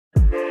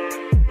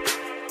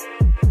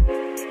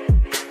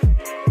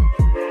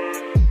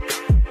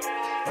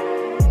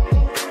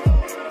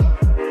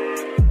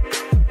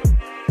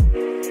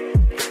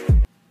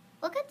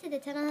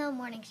Hill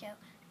Morning Show.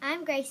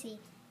 I'm Gracie,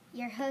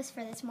 your host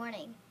for this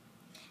morning.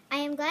 I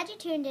am glad you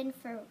tuned in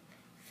for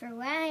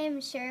what I am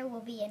sure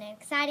will be an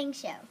exciting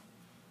show.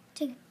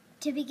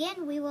 To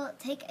begin, we will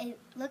take a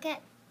look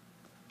at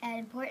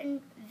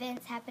important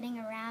events happening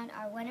around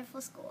our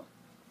wonderful school.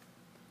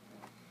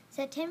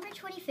 September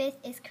 25th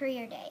is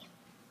Career Day.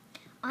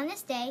 On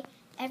this day,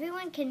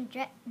 everyone can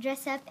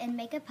dress up and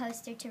make a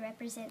poster to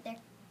represent their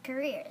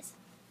careers.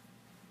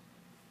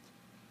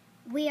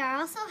 We are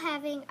also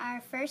having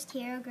our first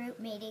Hero Group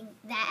meeting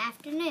that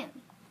afternoon.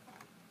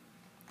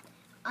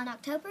 On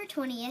October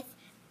 20th,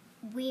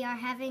 we are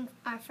having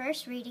our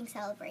first reading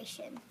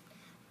celebration.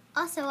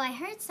 Also, I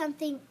heard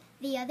something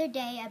the other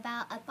day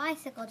about a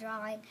bicycle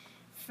drawing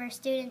for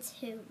students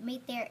who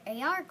meet their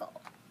AR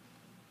goal.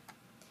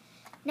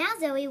 Now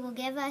Zoe will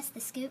give us the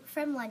scoop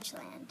from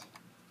Lunchland.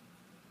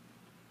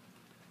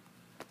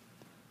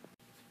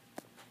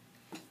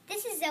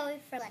 This is Zoe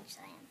for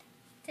Lunchland.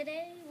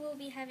 Today we'll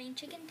be having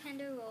chicken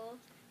tender rolls,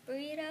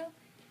 burrito,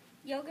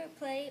 yogurt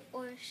plate,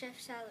 or chef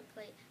salad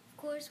plate. Of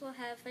course, we'll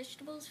have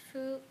vegetables,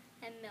 fruit,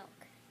 and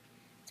milk.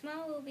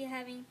 Tomorrow we'll be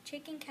having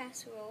chicken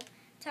casserole,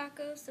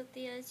 tacos,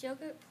 tortillas,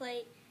 yogurt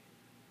plate,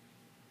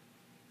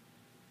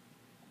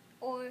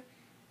 or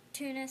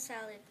tuna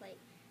salad plate.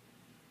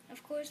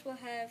 Of course, we'll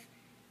have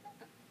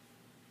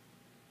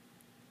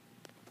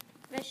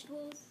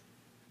vegetables,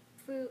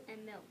 fruit,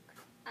 and milk.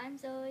 I'm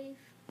Zoe,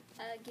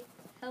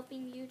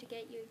 helping you to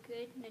get your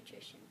good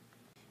nutrition.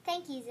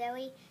 Thank you,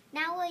 Zoe.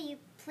 Now will you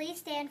please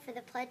stand for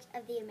the pledge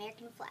of the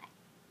American flag?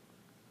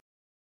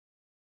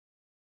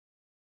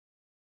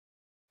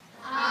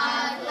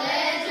 I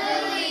pledge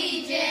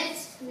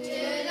allegiance to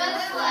the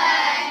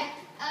flag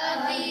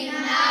of the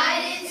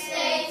United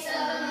States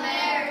of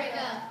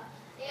America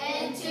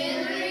and to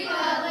the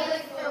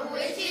republic for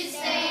which it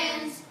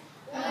stands,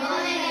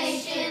 one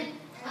nation,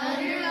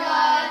 under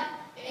God,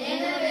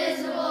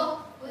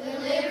 indivisible, with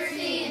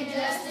liberty and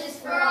justice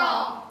for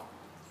all.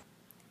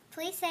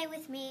 Please say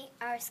with me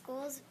our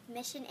school's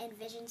mission and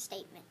vision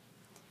statement.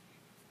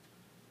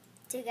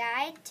 To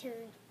guide, to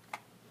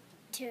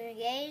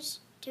engage,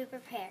 to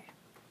prepare.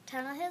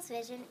 Tunnel Hill's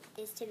vision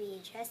is to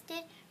be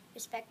trusted,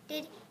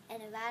 respected,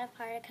 and a vital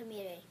part of the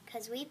community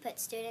because we put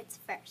students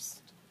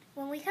first.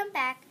 When we come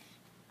back,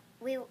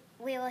 we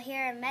will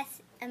hear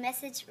a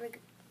message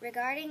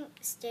regarding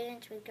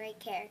students with great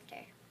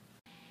character.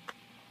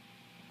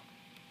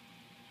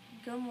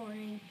 Good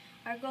morning.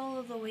 Our goal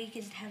of the week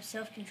is to have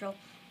self-control.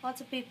 Lots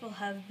of people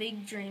have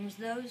big dreams.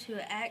 Those who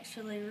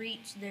actually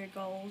reach their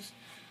goals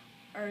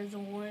are the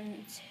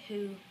ones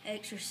who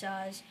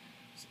exercise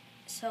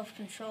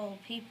self-control.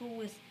 People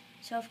with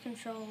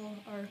self-control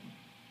are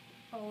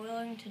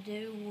willing to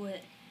do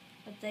what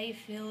they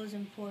feel is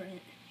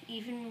important,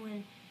 even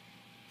when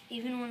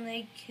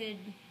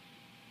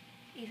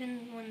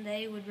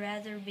they would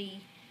rather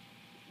be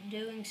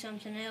doing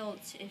something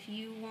else. If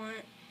you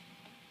want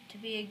to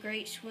be a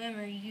great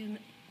swimmer, you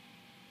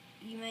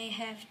may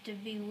have to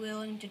be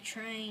willing to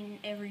train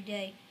every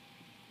day.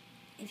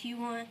 If you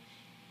want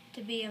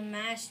to be a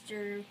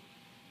master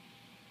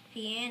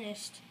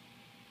pianist,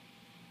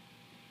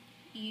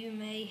 you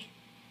may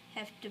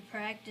have to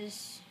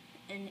practice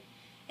an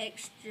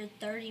extra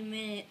 30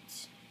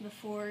 minutes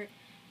before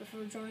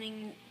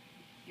joining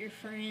your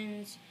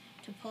friends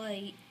to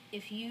play.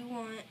 If you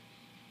want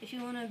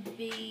to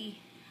be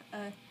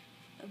a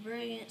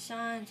brilliant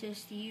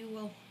scientist,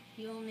 you'll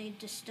need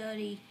to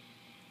study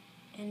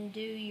and do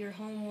your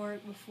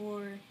homework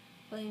before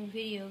playing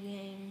video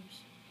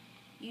games.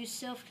 Use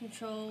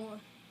self-control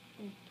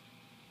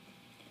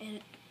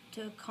and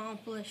to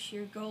accomplish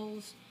your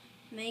goals.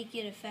 Make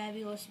it a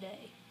fabulous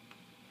day.